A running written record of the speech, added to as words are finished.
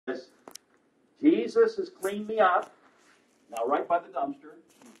Jesus has cleaned me up. Now, right by the dumpster,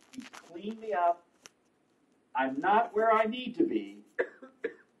 he's cleaned me up. I'm not where I need to be,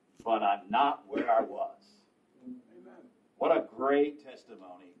 but I'm not where I was. Amen. What a great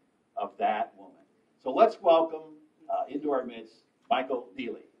testimony of that woman. So let's welcome into our midst Michael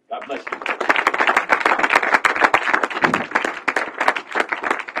Feeliey. God bless you.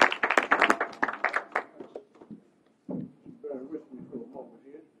 Bear with me for a moment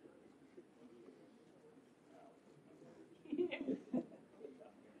here.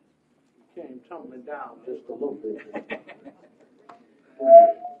 Came tumbling down just a little bit.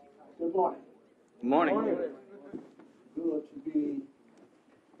 Good morning. Good morning. Good to be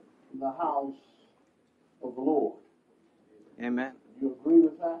in the house of the Lord. Amen. You agree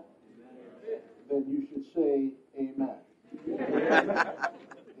with that? Then you should say amen.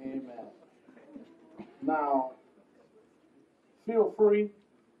 Amen. Now, feel free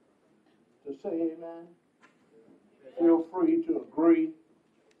to say amen. Feel free to agree.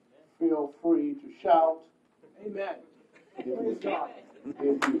 Feel free to shout. Amen. If you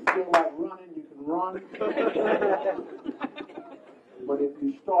feel like running, you can run. But if you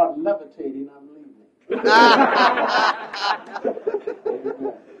start levitating, I'm leaving. Amen.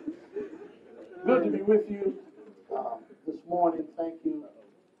 Good to be with you this morning. Thank you,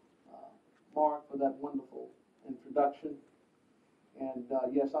 Mark, for that wonderful introduction. And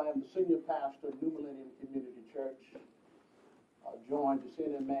yes, I am the senior pastor of New Millennium Community Church. Joined the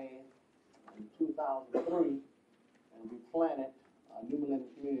CNMA in 2003, and we planted New Millennium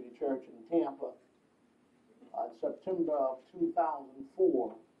Community Church in Tampa in September of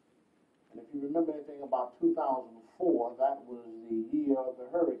 2004. And if you remember anything about 2004, that was the year of the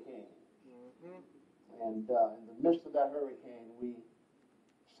hurricane. And in the midst of that hurricane, we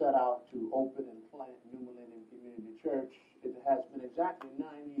set out to open and plant New Millennium Community Church. It has been exactly 9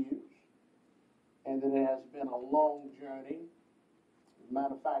 years, and it has been a long journey. As a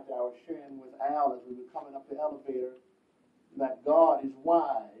matter of fact, I was sharing with Al as we were coming up the elevator that God is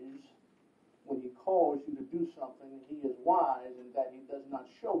wise. When he calls you to do something, he is wise in that he does not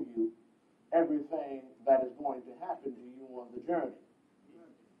show you everything that is going to happen to you on the journey.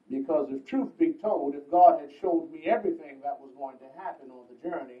 Because if truth be told, if God had showed me everything that was going to happen on the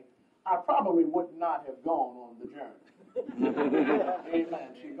journey, I probably would not have gone on the journey.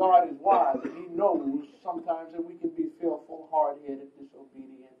 Amen. See, God is wise, and he knows sometimes that we can be fearful, hard-headed,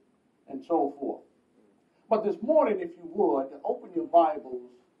 disobedient, and so forth. But this morning, if you would, open your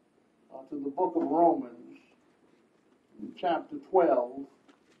Bibles to the book of Romans, chapter 12,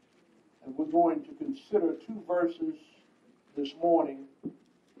 and we're going to consider two verses this morning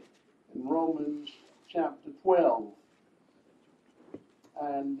in Romans chapter 12.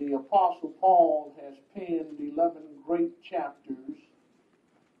 And the Apostle Paul has penned 11 great chapters,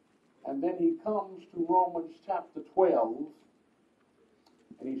 and then he comes to Romans chapter 12,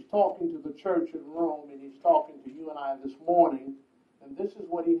 and he's talking to the church in Rome, and he's talking to you and I this morning, and this is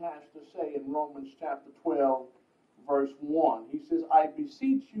what he has to say in Romans chapter 12, verse 1. He says, I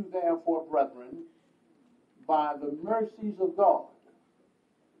beseech you therefore, brethren, by the mercies of God,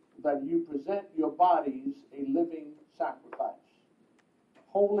 that you present your bodies a living sacrifice,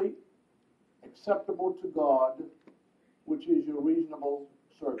 holy, acceptable to God, which is your reasonable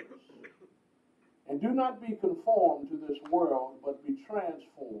service. And do not be conformed to this world, but be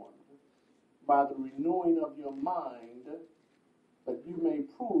transformed by the renewing of your mind, that you may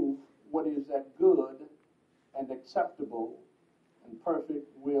prove what is that good and acceptable and perfect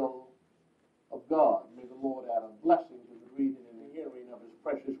will of God. May the Lord add a blessing to the reading and the hearing of his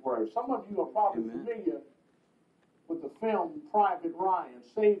precious word. Some of you are probably familiar with the film Private Ryan,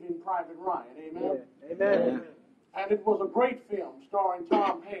 Saving Private Ryan. Amen? Yeah. Amen. And it was a great film starring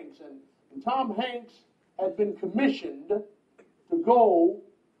Tom Hanks. And Tom Hanks had been commissioned to go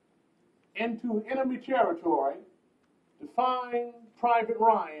into enemy territory to find Private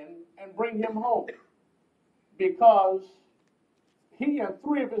Ryan and bring him home, because he and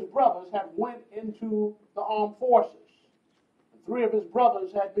three of his brothers had went into the armed forces. And three of his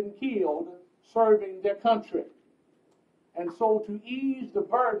brothers had been killed serving their country. And so to ease the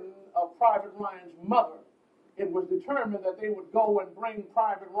burden of Private Ryan's mother, it was determined that they would go and bring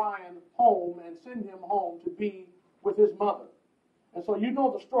Private Ryan home and send him home to be with his mother. And so you know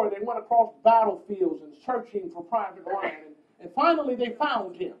the story. They went across battlefields and searching for Private Ryan. And finally they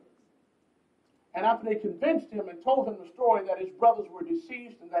found him. And after they convinced him and told him the story that his brothers were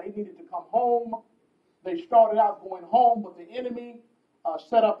deceased and that he needed to come home, they started out going home, but the enemy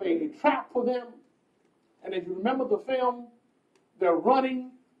set up a trap for them. And if you remember the film, they're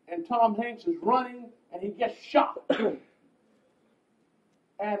running, and Tom Hanks is running, and he gets shot.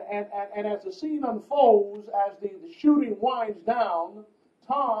 And as the scene unfolds, as the shooting winds down,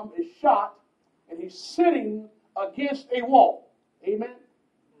 Tom is shot, and he's sitting against a wall. Amen?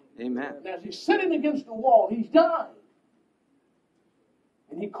 Amen. And as he's sitting against the wall, he's dying.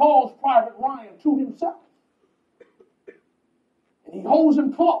 And he calls Private Ryan to himself. And he holds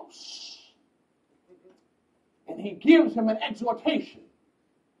him close. And he gives him an exhortation,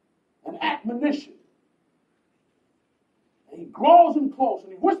 an admonition. And he draws him close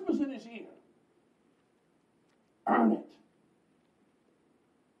and he whispers in his ear, earn it.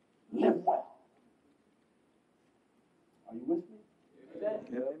 Live well. Are you with me?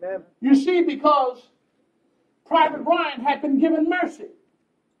 Amen. You see, because Private Ryan had been given mercy.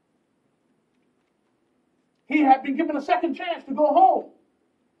 He had been given a second chance to go home,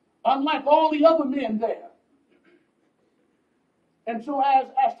 unlike all the other men there. And so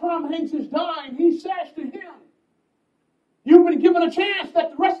as Tom Hanks is dying, he says to him, you've been given a chance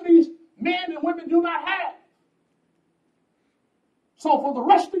that the rest of these men and women do not have. So for the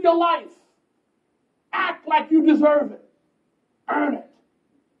rest of your life, act like you deserve it. Earn it.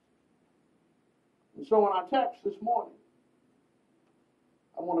 And so in our text this morning,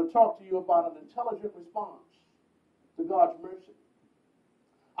 I want to talk to you about an intelligent response to God's mercy.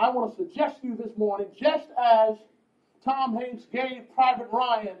 I want to suggest to you this morning, just as Tom Hanks gave Private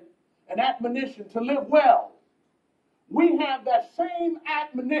Ryan an admonition to live well, we have that same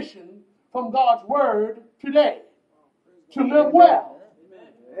admonition from God's word today, to live well.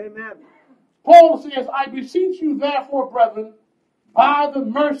 Amen. Paul says, I beseech you therefore, brethren, by the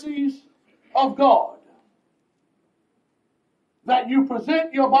mercies of God, that you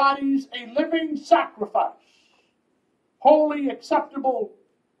present your bodies a living sacrifice, wholly acceptable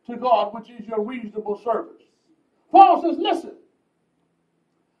to God, which is your reasonable service. Paul says, listen,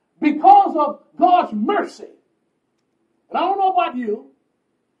 because of God's mercy, and I don't know about you,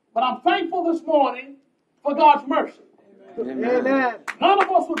 but I'm thankful this morning for God's mercy. Amen. None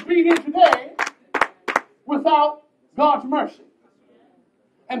of us would be here today without God's mercy.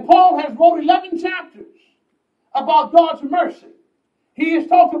 And Paul has wrote 11 chapters about God's mercy. He has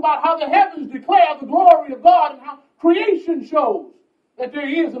talked about how the heavens declare the glory of God and how creation shows that there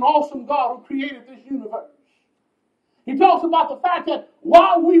is an awesome God who created this universe. He talks about the fact that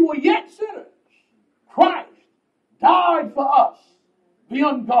while we were yet sinners, Christ died for us, the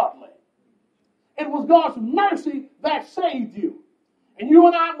ungodly. It was God's mercy that saved you. And you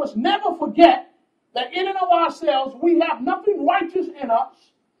and I must never forget that in and of ourselves, we have nothing righteous in us.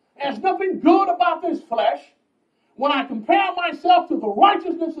 There's nothing good about this flesh. When I compare myself to the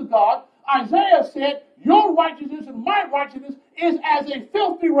righteousness of God, Isaiah said, your righteousness and my righteousness is as a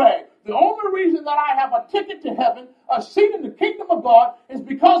filthy rag. The only reason that I have a ticket to heaven, a seat in the kingdom of God, is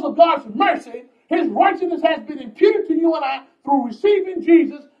because of God's mercy. His righteousness has been imputed to you and I through receiving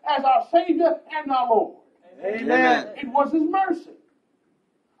Jesus as our Savior and our Lord. Amen. It was His mercy.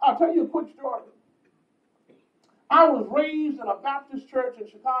 I'll tell you a quick story. I was raised in a Baptist church in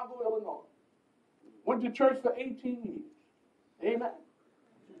Chicago, Illinois. Went to church for 18 years. Amen.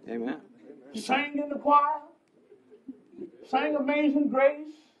 Amen. Sang in the choir. Sang Amazing Grace.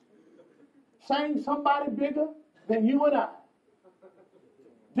 Sang Somebody Bigger Than You and I.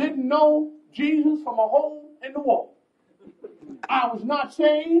 Didn't know Jesus from a hole in the wall. I was not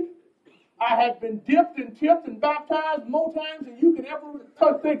saved. I had been dipped and tipped and baptized more times than you can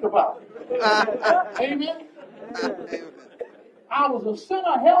ever think about. Amen. I was a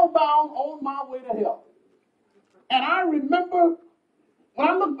sinner hell-bound on my way to hell. And I remember, when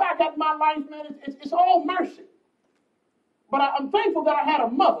I look back at my life, man, it's all mercy. But I'm thankful that I had a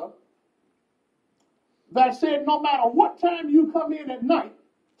mother that said, no matter what time you come in at night,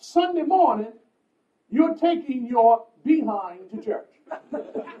 Sunday morning, you're taking your behind to church.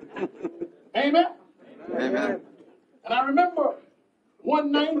 Amen? Amen. And I remember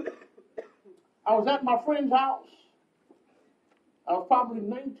one night, I was at my friend's house. I was probably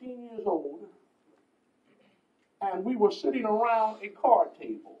 19 years old. And we were sitting around a card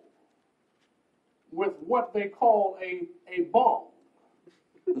table with what they call a bong.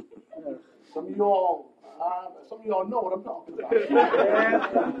 Some of y'all know what I'm talking about.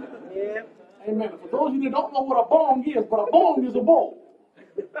 Yeah. Amen. For those of you that don't know what a bong is, but a bong is a bowl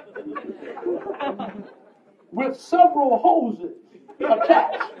with several hoses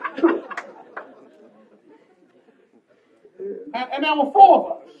attached to it. And there were four of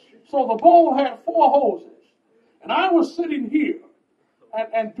us. So the bowl had four hoses. And I was sitting here.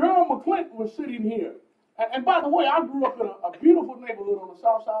 And Durham McClinton was sitting here. And by the way, I grew up in a beautiful neighborhood on the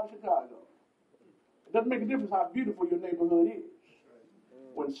south side of Chicago. It doesn't make a difference how beautiful your neighborhood is.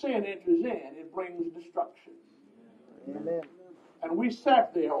 When sin enters in, it brings destruction. Amen. And we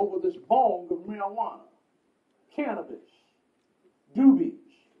sat there over this bong of marijuana, cannabis, doobies,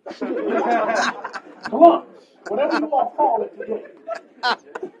 blunts, whatever you all call it today.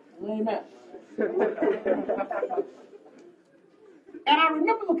 Amen. And I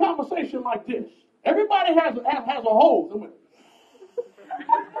remember the conversation like this. Everybody has a hose.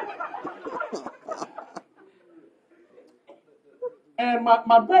 And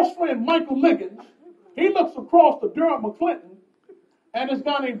my best friend, Michael Liggins, he looks across the Durham McClinton, and this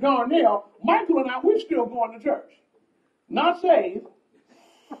guy named Darnell. Michael and I, we're still going to church. Not saved.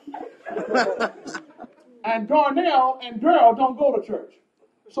 And Darnell and Darrell don't go to church.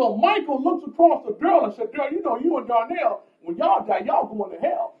 So Michael looks across the girl and said, "Girl, you know you and Darnell, when y'all die, y'all going to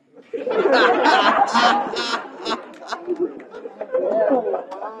hell."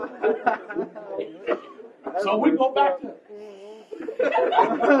 So we go back to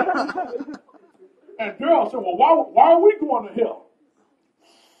and Darrell said, "Well, why are we going to hell?"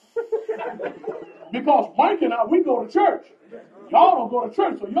 Because Mike and I, we go to church. Y'all don't go to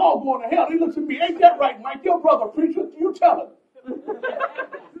church, so y'all going to hell. He looks at me, "Ain't that right, Mike? Your brother preacher, you tell him."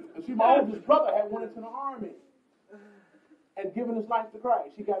 And see, my oldest brother had went into the army and given his life to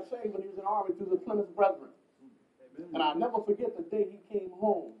Christ. He got saved when he was in the army through the Plymouth Brethren. And I'll never forget the day he came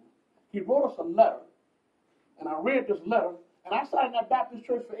home. He wrote us a letter, and I read this letter, and I sat in that Baptist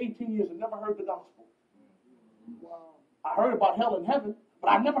church for 18 years and never heard the gospel. I heard about hell and heaven, but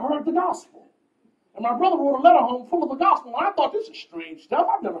I never heard the gospel. And my brother wrote a letter home full of the gospel, and I thought, this is strange stuff.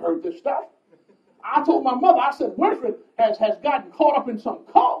 I've never heard this stuff. I told my mother, I said, Winfred has gotten caught up in some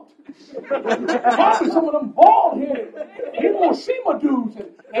cult. Probably some of them bald-headed, Hiroshima dudes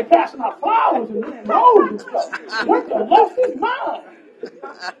and passing out flowers and roses and stuff. Winfred lost his mind.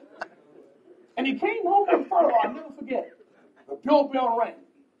 And he came home from furlough, I'll never forget it. The doorbell rang.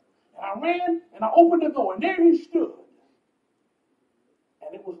 And I ran, and I opened the door, and there he stood.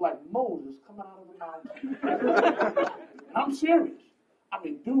 And it was like Moses coming out of the mountain. And I'm serious. I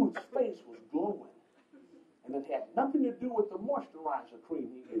mean, dude's face was glowing. And it had nothing to do with the moisturizer cream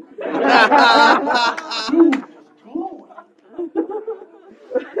he used. Dude was glowing.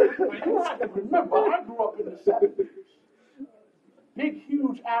 And you have to remember, I grew up in the 70s. Big,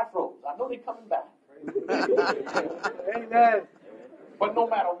 huge afros. I know they're coming back. Amen. But no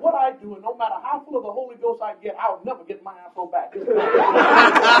matter what I do, and no matter how full of the Holy Ghost I get, I'll never get my afro back.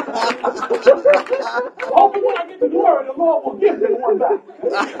 Hopefully when I get to glory, the Lord will give me one back.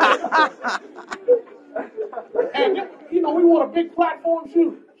 And, you know, we wore big platform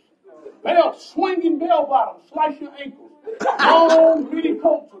shoes. Bell, swinging bell bottoms, slice your ankles. Long, bitty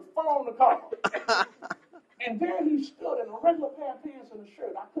coats with fur on the collar. And there he stood in a regular pair of pants and a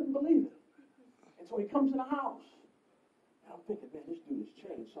shirt. I couldn't believe it. And so he comes in the house. And I'm thinking, man, this dude has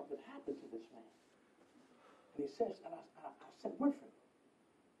changed. Something happened to this man. And he says, and I said, Winfred,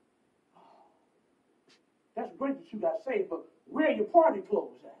 that's great that you got saved, but where are your party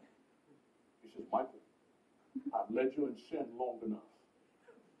clothes at? He says, Michael, I've led you in sin long enough.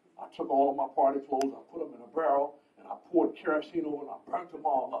 I took all of my party clothes, I put them in a barrel, and I poured kerosene over and I burnt them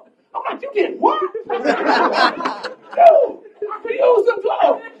all up. I'm like, you did what? Dude, I could use them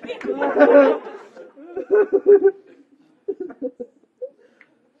clothes.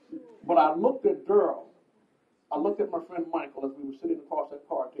 But I looked at Durrell. I looked at my friend Michael as we were sitting across that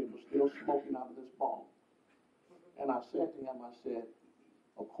card table, still smoking out of this bong. And I said to him, I said,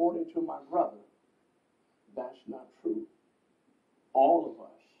 according to my brother, that's not true. All of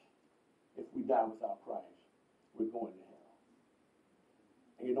us, if we die without Christ, we're going to hell.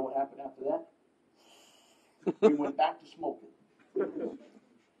 And you know what happened after that? We went back to smoking.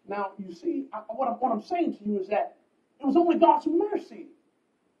 Now, you see, what I'm saying to you is that it was only God's mercy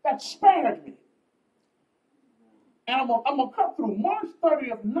that spared me. And I'm going to cut through March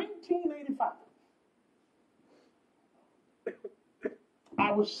 30th, 1985.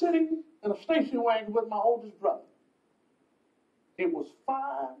 I was sitting in a station wagon with my oldest brother. It was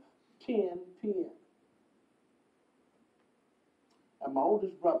 5:10 p.m. And my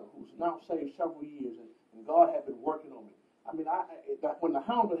oldest brother, who's now saved several years, and God had been working on me. I mean, when the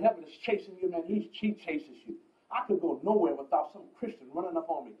hound of heaven is chasing you, man, he chases you. I could go nowhere without some Christian running up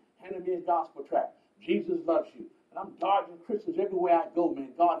on me, handing me a gospel tract. Jesus loves you. And I'm dodging Christians everywhere I go,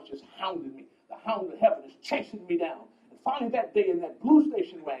 man. God is just hounding me. The hound of heaven is chasing me down. And finally that day in that blue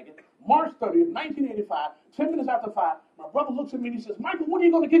station wagon, March 30th, 1985, 10 minutes after 5, my brother looks at me and he says, Michael, when are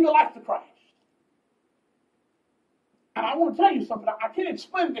you going to give your life to Christ? And I want to tell you something. I can't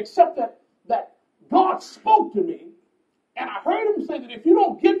explain it except that God spoke to me, and I heard him say that if you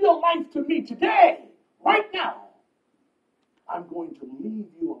don't give your life to me today, right now, I'm going to leave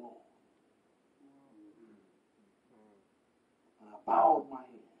you alone. And I bowed my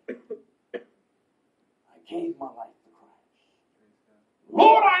head. I gave my life to Christ.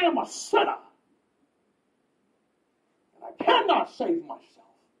 Lord, I am a sinner. And I cannot save myself.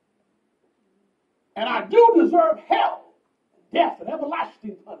 And I do deserve hell, death, and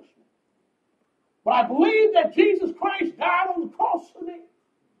everlasting punishment. But I believe that Jesus Christ died on the cross for me.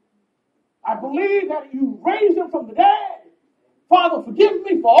 I believe that you raised him from the dead. Father, forgive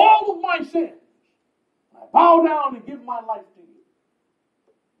me for all of my sins. I bow down and give my life to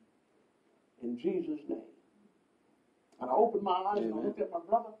you. In Jesus' name. And I opened my eyes and I looked at my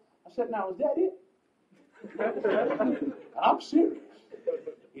brother. I said, now, is that it? And I'm serious.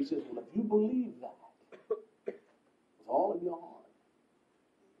 He says, well, if you believe that with all of your heart,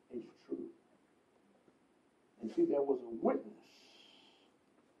 it's true. And see, there was a witness.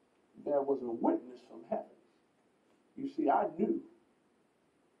 There was a witness from heaven. You see, I knew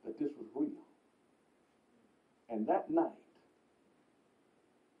that this was real. And that night,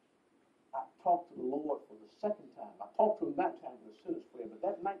 I talked to the Lord for the second time. I talked to him that time in the sinner's prayer, but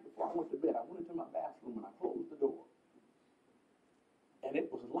that night before I went to bed, I went into my bathroom and I closed the door. And it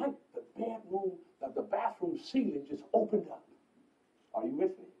was like the bedroom, the bathroom ceiling just opened up. Are you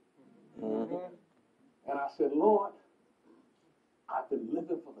with me? Mm-hmm. And I said, Lord, I've been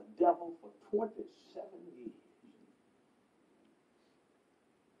living for the devil for 27 years.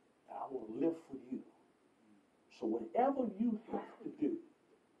 And I want to live for you. So whatever you have to do,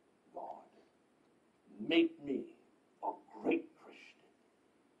 God, make me a great Christian.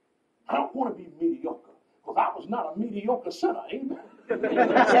 I don't want to be mediocre, because I was not a mediocre sinner. Amen.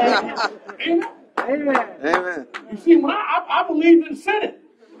 Amen. Amen. Amen. You see, when I believed in sinning.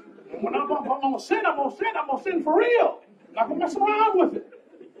 And when I'm going to sin, I'm going to sin for real. I'm not going to mess around with it.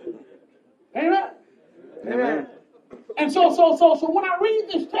 Amen. Amen. And so when I read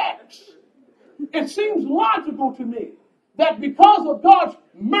this text, it seems logical to me that because of God's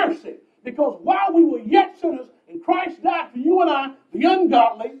mercy, because while we were yet sinners and Christ died for you and I, the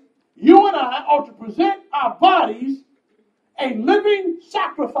ungodly, you and I are to present our bodies a living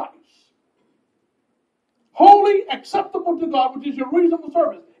sacrifice, holy, acceptable to God, which is your reasonable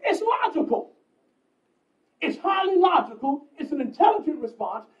service. It's logical. It's highly logical. It's an intelligent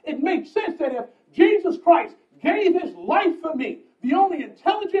response. It makes sense that if Jesus Christ gave his life for me, the only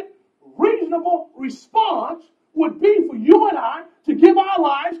intelligent, reasonable response would be for you and I to give our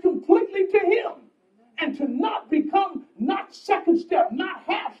lives completely to him and to not become, not second step, not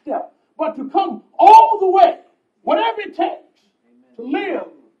half step, but to come all the way, whatever it takes, to live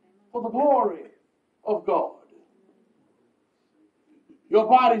for the glory of God. Your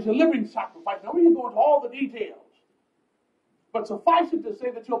body is a living sacrifice. Now, we can go into all the details. But suffice it to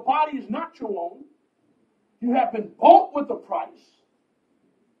say that your body is not your own. You have been bought with a price.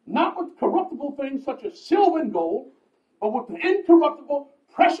 Not with corruptible things such as silver and gold, but with the incorruptible,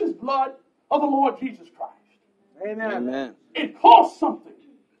 precious blood of the Lord Jesus Christ. Amen. Amen. It costs something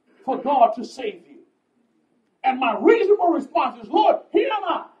for God to save you. And my reasonable response is, Lord, here am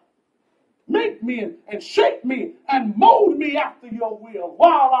I. Make me and shape me and mold me after your will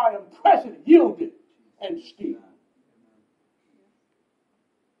while I am present, yielded, and still.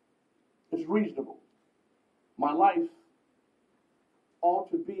 It's reasonable. My life ought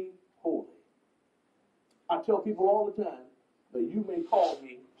to be holy. I tell people all the time that you may call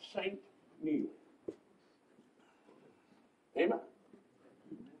me Saint Neil. Amen.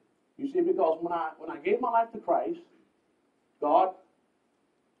 You see, because when I gave my life to Christ, God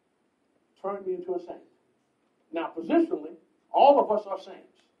turned me into a saint. Now, positionally, all of us are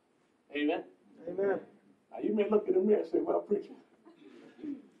saints. Amen. Amen. Now, you may look in the mirror and say, well, preacher,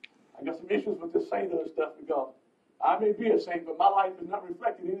 I got some issues with this sainthood stuff because I may be a saint, but my life is not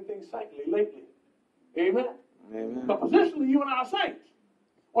reflecting anything saintly lately. Amen? Amen. But positionally, you and I are saints.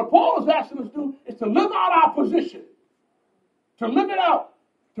 What Paul is asking us to do is to live out our position, to live it out,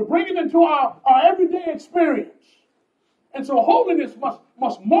 to bring it into our everyday experience. And so holiness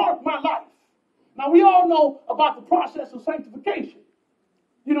must mark my life. Now, we all know about the process of sanctification.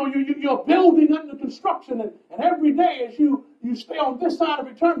 You know, you're building under construction, and every day as you stay on this side of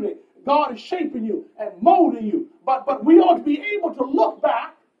eternity, God is shaping you and molding you. But we ought to be able to look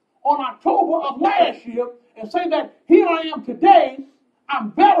back on October of last year and say that here I am today, I'm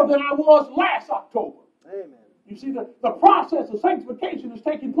better than I was last October. Amen. You see, the process of sanctification is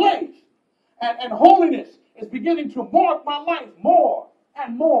taking place. And holiness is beginning to mark my life more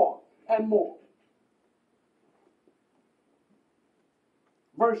and more and more.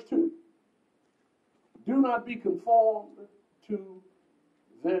 Verse 2. Do not be conformed to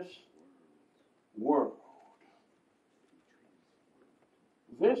this world.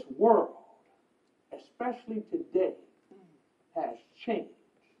 This world, especially today, has changed.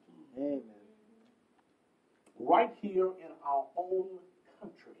 Amen. Right here in our own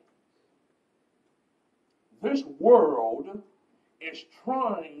country. This world is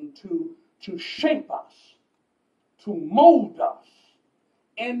trying to shape us, to mold us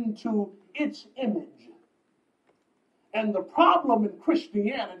into its image. And the problem in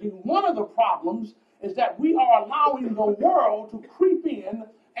Christianity, one of the problems, is that we are allowing the world to creep in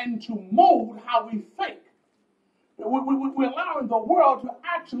and to mold how we think. We're allowing the world to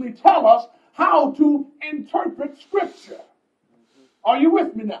actually tell us how to interpret Scripture. Are you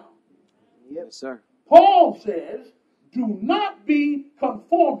with me now? Yes, sir. Paul says, do not be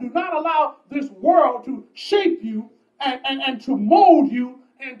conformed. Do not allow this world to shape you and to mold you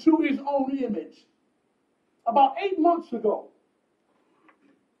into his own image. About 8 months ago,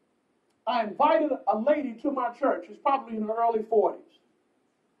 I invited a lady to my church. She's probably in her early 40s.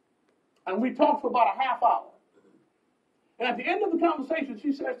 And we talked for about a half hour. And at the end of the conversation,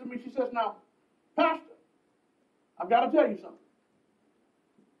 she says to me, she says, now, Pastor, I've got to tell you something.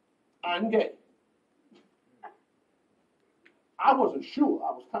 I'm gay. I wasn't sure.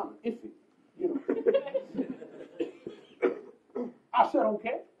 I was kind of iffy, you know. I said,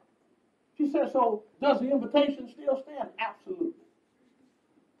 okay. She said, so does the invitation still stand? Absolutely.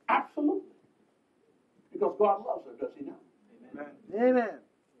 Absolutely. Because God loves her, does he not? Amen. Amen.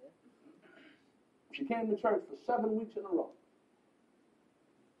 She came to church for 7 weeks in a row.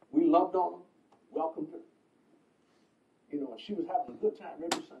 We loved on her, welcomed her. You know, and she was having a good time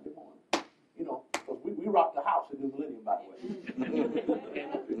every Sunday morning. You know, because we rocked the house in New Millennium, by the way.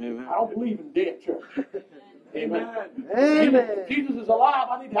 Amen. I don't believe in dead church. Amen. Amen. Jesus is alive.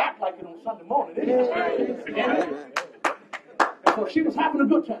 I need to act like it on Sunday morning. Amen. Amen. So she was having a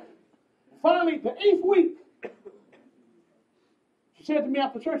good time. Finally, the 8th week, she said to me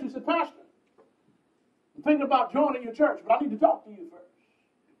after church, she said, Pastor, I'm thinking about joining your church, but I need to talk to you first.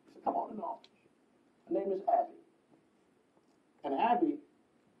 I said, come on in the office. Her name is Abby. And Abby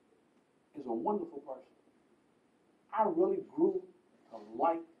is a wonderful person. I really grew to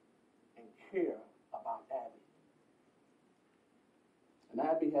like and care about Abby. And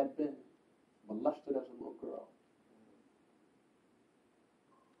Abby had been molested as a little girl.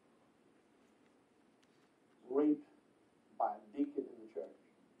 Raped by a deacon in the church.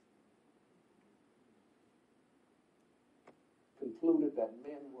 Concluded that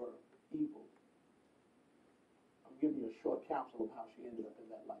men were evil. I'm giving you a short counsel of how she ended up in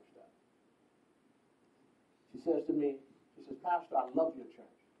that lifestyle. She says to me, she says, Pastor, I love your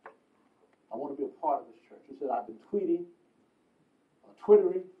church. I want to be a part of this church. She said, I've been tweeting,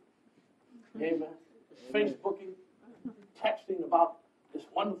 Twittering, amen, Facebooking, texting about this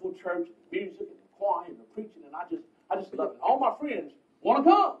wonderful church, the music and the choir and the preaching, and I just love it. All my friends want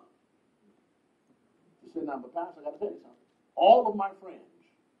to come. She said, now, but Pastor, I got to tell you something. All of my friends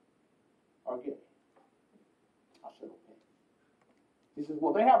are gay. I said, okay. He says,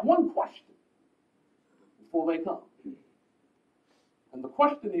 well, they have one question before they come. And the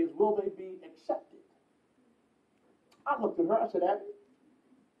question is, will they be accepted? I looked at her, I said, Abby,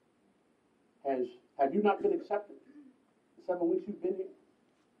 have you not been accepted the 7 weeks you've been here?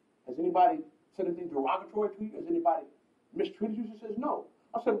 Has anybody said anything derogatory to you? Has anybody mistreated you? She says, no.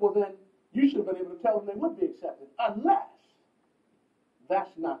 I said, well, then you should have been able to tell them they would be accepted, unless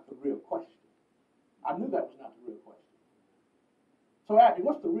that's not the real question. I knew that was not the real question. So, Abby,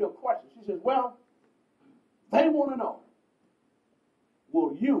 what's the real question? She says, well, they want to know,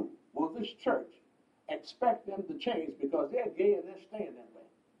 will this church expect them to change because they're gay and they're staying that way?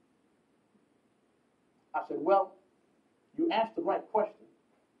 I said, well, you asked the right question,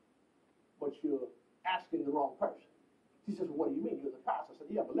 but you're asking the wrong person. She says, well, what do you mean? You're the pastor. I said,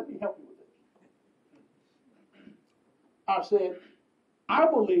 yeah, but let me help you with this. I said, I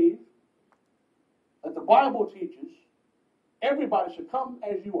believe that the Bible teaches everybody should come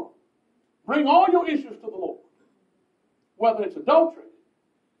as you are. Bring all your issues to the Lord. Whether it's adultery,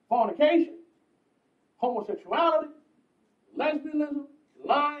 fornication, homosexuality, lesbianism,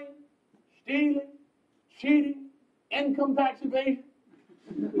 lying, stealing, cheating, income tax evasion,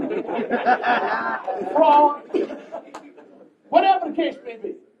 fraud, whatever the case may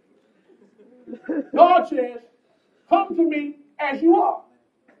be. God says, come to me as you are.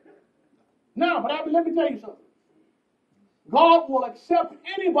 Now, but Abby, let me tell you something. God will accept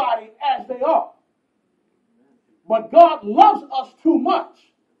anybody as they are. But God loves us too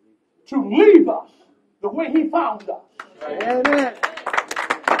much to leave us the way he found us. Amen.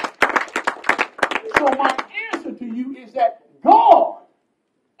 So my answer to you is that God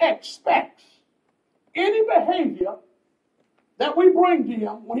expects any behavior that we bring to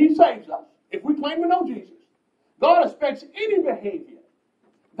him when he saves us, if we claim to know Jesus, God expects any behavior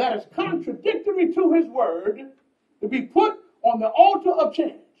that is contradictory to his word to be put on the altar of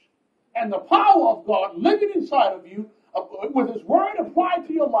change. And the power of God living inside of you, with his word applied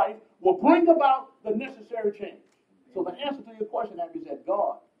to your life, will bring about the necessary change. So the answer to your question, Abby, is that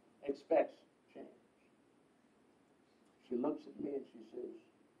God expects change. She looks at me and she says,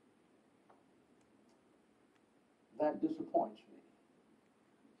 that disappoints me.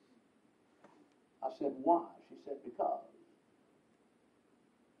 I said, why? She said, because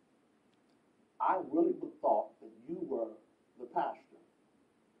I really thought that you were the pastor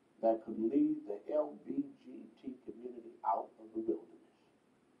that could lead the LGBT community out of the wilderness.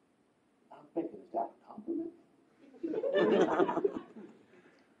 I'm thinking, is that a compliment?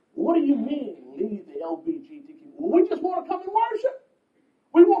 What do you mean, lead the LGBT community? Well, we just want to come and worship.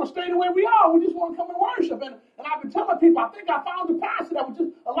 We want to stay the way we are. We just want to come and worship. And I've been telling people, I think I found a pastor that would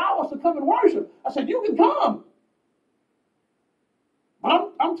just allow us to come and worship. I said, you can come.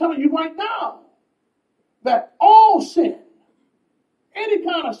 But I'm telling you right now that all sin, any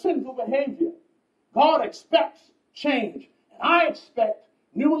kind of sinful behavior, God expects change. And I expect,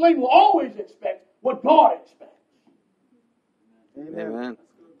 New England will always expect what God expects. Amen.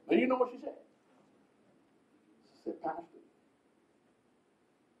 And you know what she said? She said, Pastor,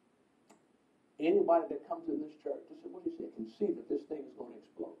 anybody that comes in this church, this is what he said, can see that this thing is going to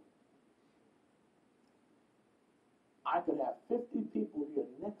explode. I could have 50 people here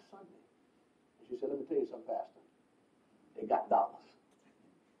next Sunday. And she said, let me tell you something, Pastor. They got dollars.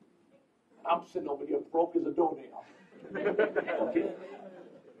 And I'm sitting over here broke as a doornail. Okay?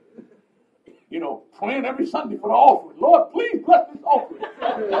 You know, praying every Sunday for the offering. Lord, please bless this offering.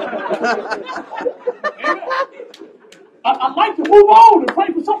 Amen. I'd like to move on and pray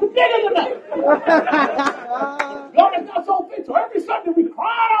for something bigger than that. God is not so fit. So every Sunday we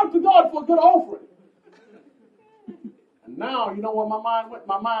cry out to God for a good offering. And now, you know where my mind went?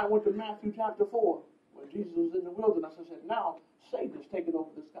 My mind went to Matthew chapter 4, when Jesus was in the wilderness. I said, now Satan is taking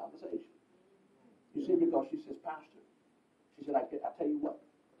over this conversation. You see, because she says, Pastor, she said, I tell you what,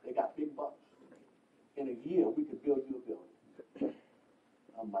 they got big bucks. In a year, we could build you a building.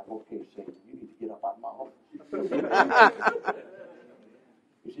 I'm like, okay, Satan, you need to get up out of my office.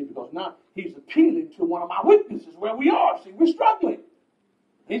 You see, because now he's appealing to one of my weaknesses where we are. See, we're struggling.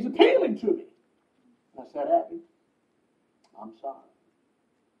 He's appealing to me. And I said, Abby, I'm sorry,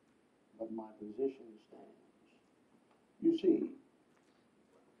 but my position stands. You see,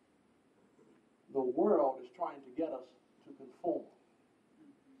 the world is trying to get us to conform.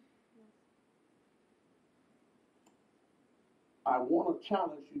 I want to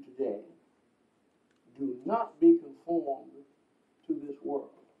challenge you today. Do not be conformed to this world.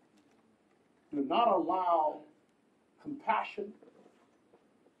 Do not allow compassion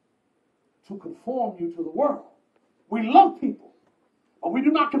to conform you to the world. We love people, but we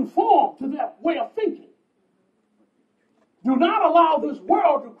do not conform to their way of thinking. Do not allow this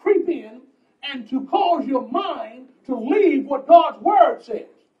world to creep in and to cause your mind to leave what God's word says.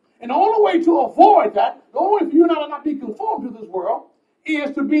 And the only way to avoid that, the only way for you not be conformed to this world, is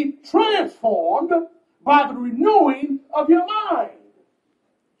to be transformed by the renewing of your mind.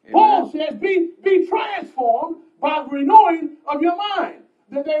 Amen. Paul says, be transformed by the renewing of your mind.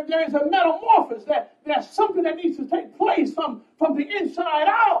 There's a metamorphosis, there's something that needs to take place from the inside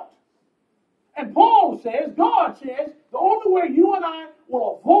out. And Paul says, God says, the only way you and I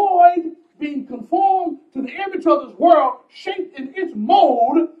will avoid being conformed to the image of this world, shaped in its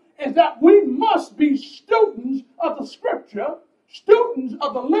mold, is that we must be students of the Scripture, students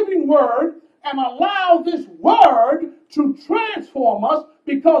of the living Word, and allow this Word to transform us,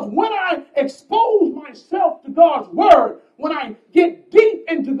 because when I expose myself to God's Word, when I get deep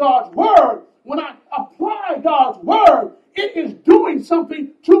into God's Word, when I apply God's Word, it is doing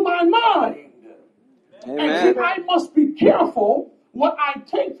something to my mind. Amen. And I must be careful what I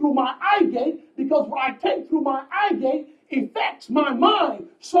take through my eye gate, because what I take through my eye gate affects my mind.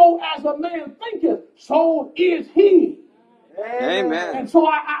 So as a man thinketh, so is he. Amen. And so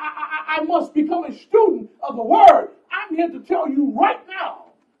I must become a student of the Word. I'm here to tell you right now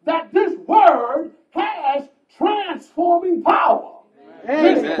that this Word has transforming power.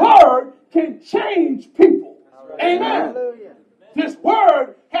 Amen. This Word can change people. Amen. Amen. This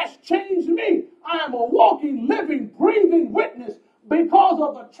Word has changed me. I am a walking, living, breathing witness because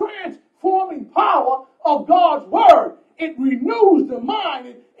of the transforming power of God's Word. It renews the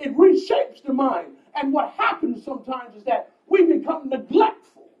mind. It reshapes the mind. And what happens sometimes is that we become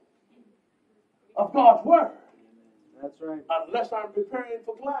neglectful of God's Word. That's right. Unless I'm preparing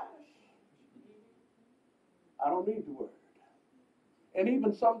for class, I don't need the Word. And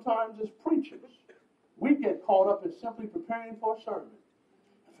even sometimes as preachers, we get caught up in simply preparing for a sermon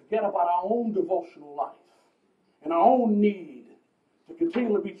and forget about our own devotional life and our own need to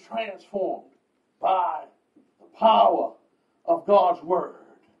continually be transformed by the power of God's Word.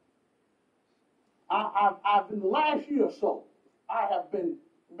 I've in the last year or so, I have been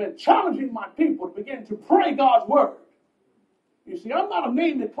challenging my people to begin to pray God's Word. You see, I'm not a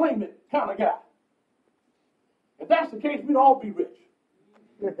name it, claim it kind of guy. If that's the case, we'd all be rich.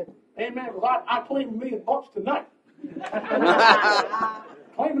 Amen. Because I claim $1 million tonight.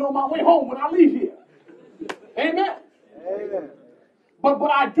 Claim it on my way home when I leave here. Amen. Amen.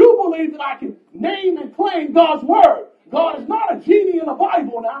 But I do believe that I can name and claim God's Word. God is not a genie in a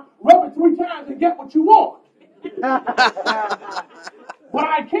Bible now. Rub it 3 times and get what you want. But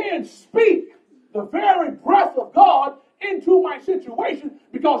I can speak the very breath of God into my situation,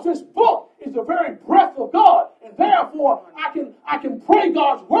 because this book is the very breath of God, and therefore I can pray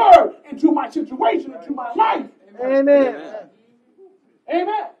God's Word into my situation, into my life. Amen.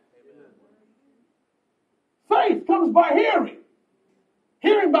 Amen. Faith comes by hearing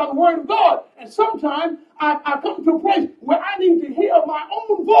by the Word of God, and sometimes I come to a place where I need to hear my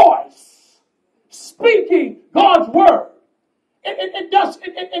own voice speaking God's Word. It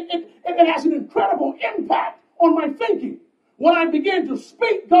has an incredible impact on my thinking. When I begin to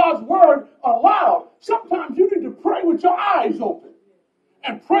speak God's Word aloud, sometimes you need to pray with your eyes open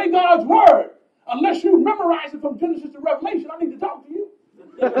and pray God's Word. Unless you memorize it from Genesis to Revelation, I need to talk to you.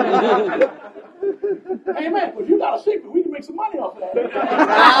 Amen. Because you got a secret. We can make some money off of that.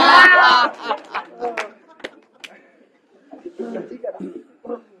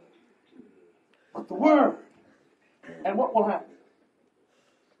 But the Word. And what will happen?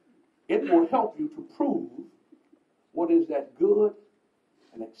 It will help you to prove what is that good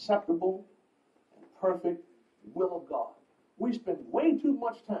and acceptable and perfect will of God. We spend way too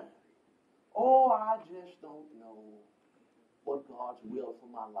much time. Oh, I just don't know what God's will for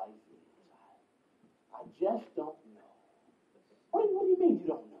my life is. I just don't know. What do you mean you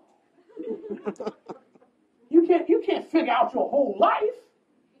don't know? You can't figure out your whole life.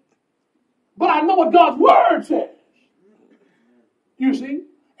 But I know what God's Word says. You see?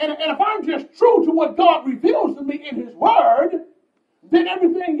 And if I'm just true to what God reveals to me in His Word, then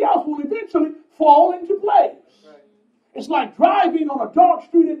everything else will eventually fall into place. Right. It's like driving on a dark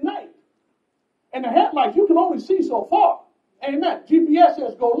street at night. And the headlights, you can only see so far. Amen. GPS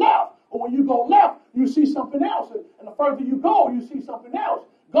says go left. Or when you go left, you see something else. And the further you go, you see something else.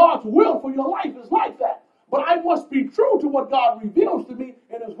 God's will for your life is like that. But I must be true to what God reveals to me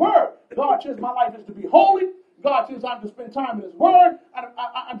in His Word. God says my life is to be holy. God says I'm to spend time in His Word.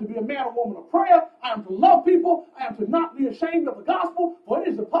 I'm to be a man or woman of prayer. I am to love people. I am to not be ashamed of the gospel. For it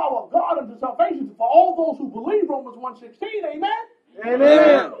is the power of God unto salvation for all those who believe. Romans 1:16. Amen?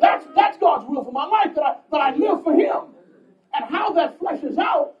 Amen. That's God's will for my life, that I live for Him. And how that fleshes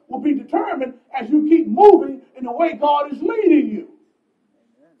out will be determined as you keep moving in the way God is leading you.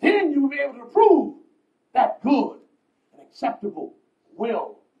 Then you will be able to prove that good and acceptable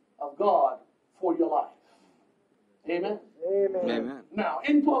will of God for your life. Amen? Amen. Amen. Now,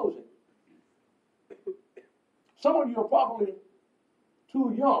 in closing, some of you are probably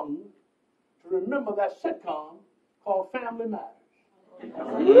too young to remember that sitcom called Family Matters.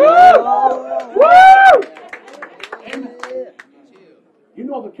 Woo! Amen. You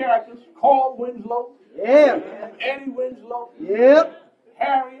know the characters: Carl Winslow, Yeah. Eddie Winslow, Yep.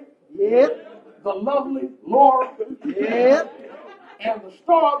 Harriet, Yep. the lovely Laura, Yep. and the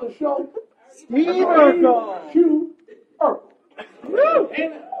star of the show, Steve Urkel. Hugh Urkel. Woo!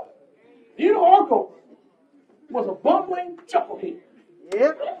 Amen. You know Urkel was a bumbling chucklehead.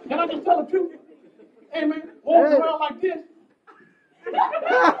 Yep. Can I just tell the truth? Amen. Walking around like this.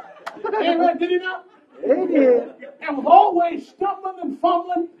 Amen. Did he not? He did. And was always stumbling and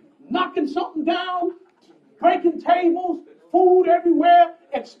fumbling, knocking something down, breaking tables, food everywhere,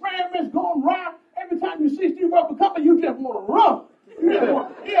 experiments going wrong. Every time you see Steve Urkel coming, you just want to run. You just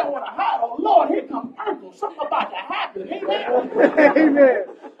want to hide. Oh, Lord, here comes Urkel. Something about to happen. Amen. Amen.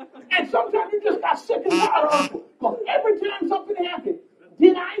 And sometimes you just got sick and tired of Urkel. Because every time something happened,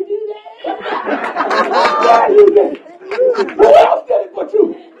 did I do that? Yeah, you did it. Who else did it but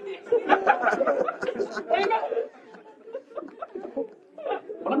you? Amen.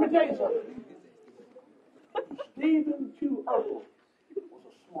 But let me tell you something. Stephen Q. Urkel was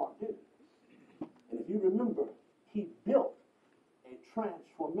a smart dude. And if you remember, he built a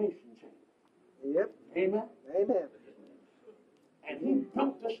transformation chamber. Yep. Amen. Amen. And he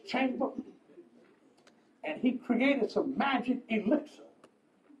built this chamber. And he created some magic elixir.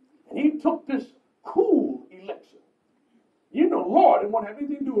 And he took this cool elixir. You know, Lord didn't want to have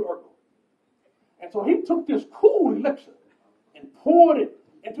anything to do with Urkel. And so he took this cool elixir and poured it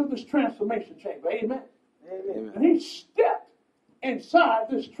into this transformation chamber. Amen. Amen. And he stepped inside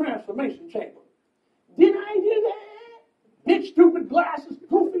this transformation chamber. Did I do that? Big stupid glasses,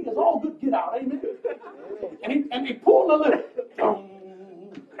 goofy as all good get out. Amen. And he pulled the lid. Dong,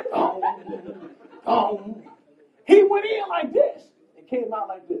 dong, dong. He went in like this and came out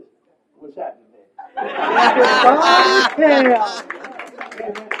like this. What's happening there? Amen.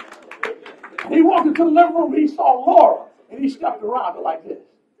 He walked into the living room. He saw Laura, and he stepped around her like this.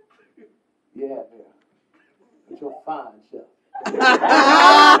 Yeah, man. It's your fine self.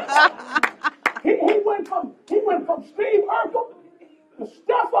 he went from Steve Urkel to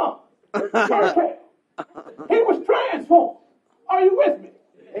Stefan. He was transformed. Are you with me?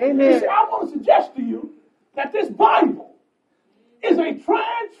 Amen. You see, I want to suggest to you that this Bible is a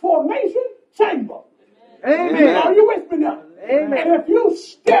transformation chamber. Amen. Are you with me now? Amen. And if you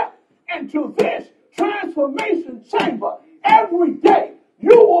step into this transformation chamber every day,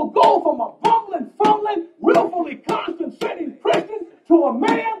 you will go from a bumbling, fumbling, willfully concentrating Christian to a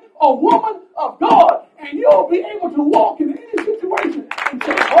man or woman of God. And you'll be able to walk in any situation and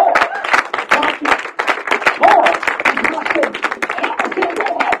say, Lord, Lord, is my Savior. And I'm going to tell you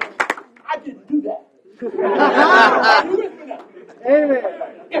what happens. I didn't do that. Are you with me now? Amen.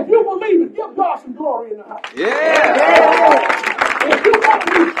 If you believe it, give God some glory in the house. Yeah. If you want to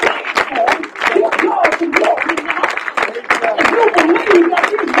be transformed, give God some glory in the house. If you believe that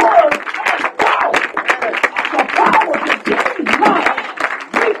these words have power, the power to change lives,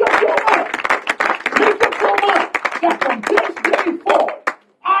 make up your mind. Make up your mind that from this day forward,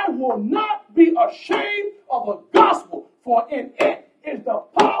 I will not be ashamed of the gospel, for in it is the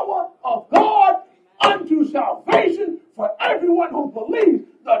power of God unto salvation for everyone who believes.